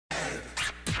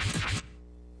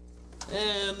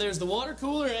there's the water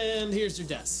cooler, and here's your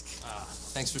desk.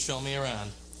 Thanks for showing me around.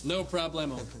 No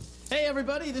problemo. Hey,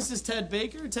 everybody, this is Ted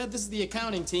Baker. Ted, this is the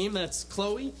accounting team. That's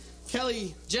Chloe,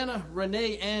 Kelly, Jenna,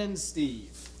 Renee, and Steve.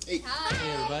 Hey. Hi.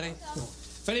 Hey, everybody.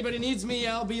 If anybody needs me,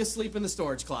 I'll be asleep in the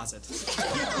storage closet.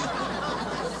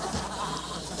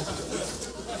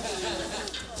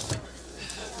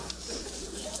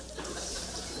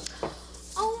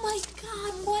 Oh, my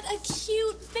God, what a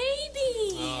cute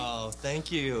baby. Oh,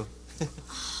 thank you.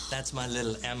 That's my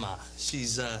little Emma.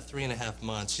 She's 3.5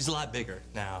 months. She's a lot bigger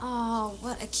now. Oh,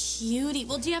 what a cutie.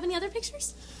 Well, do you have any other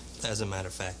pictures? As a matter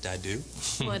of fact, I do.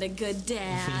 What a good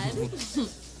dad.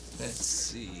 Let's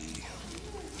see.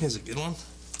 Here's a good one.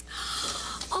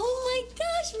 Oh, my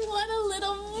gosh, what a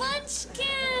little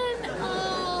munchkin.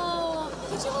 Oh,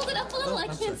 could you hold it up a little? I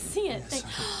can't see it. Yes.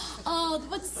 Oh,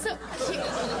 what's so cute.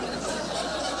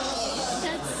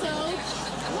 That's so...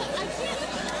 What? I can't...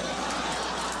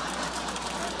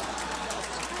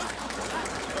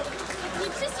 You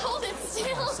just hold it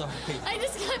still. Oh, sorry.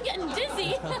 I'm getting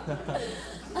dizzy.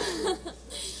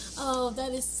 Oh,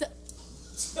 that is so...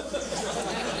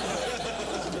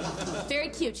 Very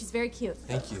cute. She's very cute.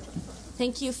 Thank you.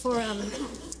 Thank you for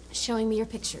showing me your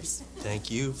pictures.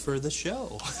 Thank you for the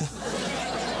show.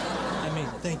 I mean,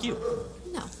 thank you.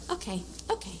 No. Okay.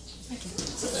 Okay.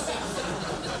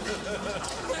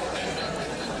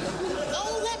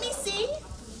 Oh, let me see.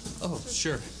 Oh,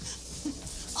 sure.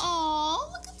 Oh,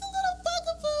 look at the little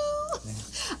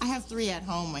bugaboo. I have 3 at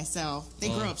home myself. They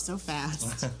grow up so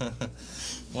fast.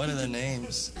 What are their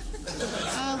names?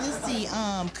 Let's see.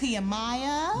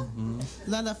 Kiyamaya,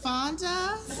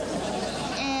 Lalafonda,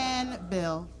 and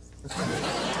Bill.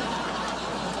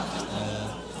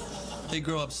 They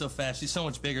grow up so fast. She's so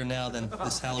much bigger now than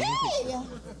this Halloween. Hey!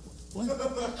 What?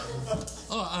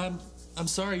 Oh, I'm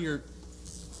sorry. Your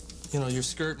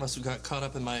skirt must have got caught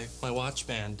up in my watch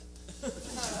band,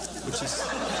 which is.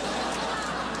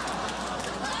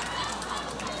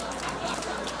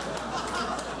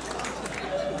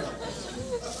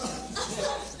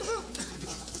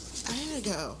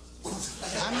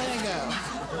 I'm gonna go.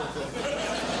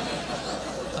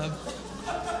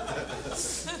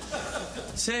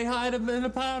 Say hi to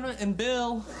Minapana and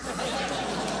Bill.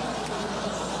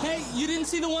 Hey, you didn't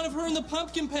see the one of her in the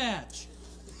pumpkin patch.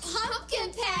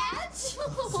 Pumpkin patch?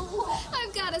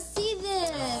 I've got to see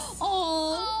this.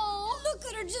 Oh, look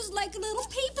at her just like a little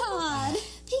pea pod.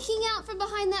 Peeking out from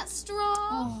behind that straw.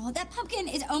 Oh, that pumpkin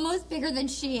is almost bigger than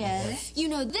she is. You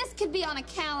know, this could be on a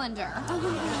calendar.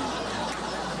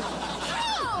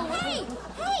 Hey!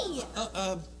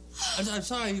 I'm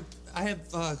sorry. I have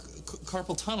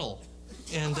carpal tunnel,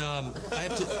 and I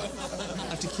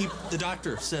have to keep. The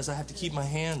doctor says I have to keep my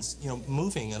hands,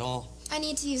 moving at all. I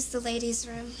need to use the ladies'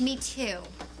 room. Me too.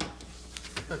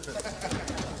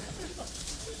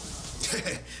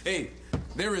 Hey,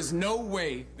 there is no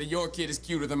way that your kid is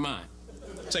cuter than mine.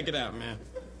 Check it out, man.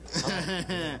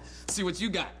 See what you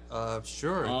got.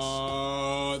 Sure.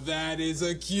 Oh, that is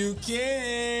a cute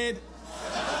kid.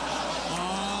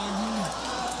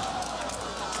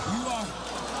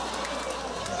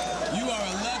 You are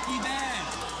a lucky dad.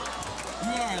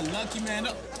 You are a lucky man.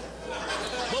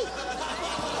 Whoa.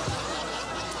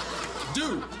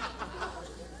 Dude.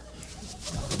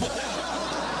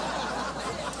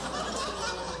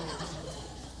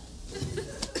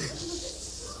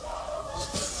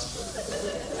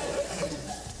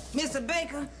 Mr.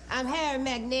 Baker, I'm Harry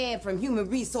McNabb from Human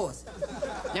Resources.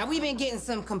 Now, we've been getting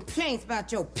some complaints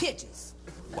about your pictures.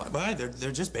 Why?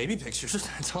 They're just baby pictures.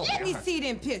 That's all. Let me see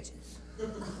them pictures.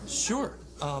 Sure.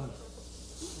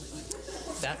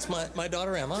 That's my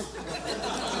daughter Emma.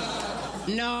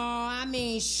 No, I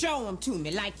mean show them to me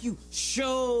like you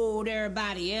showed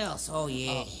everybody else. Oh,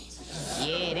 yeah.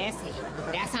 Yeah, that's it.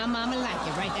 That's how Mama like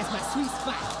it, right? That's my sweet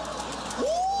spot.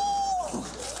 Woo!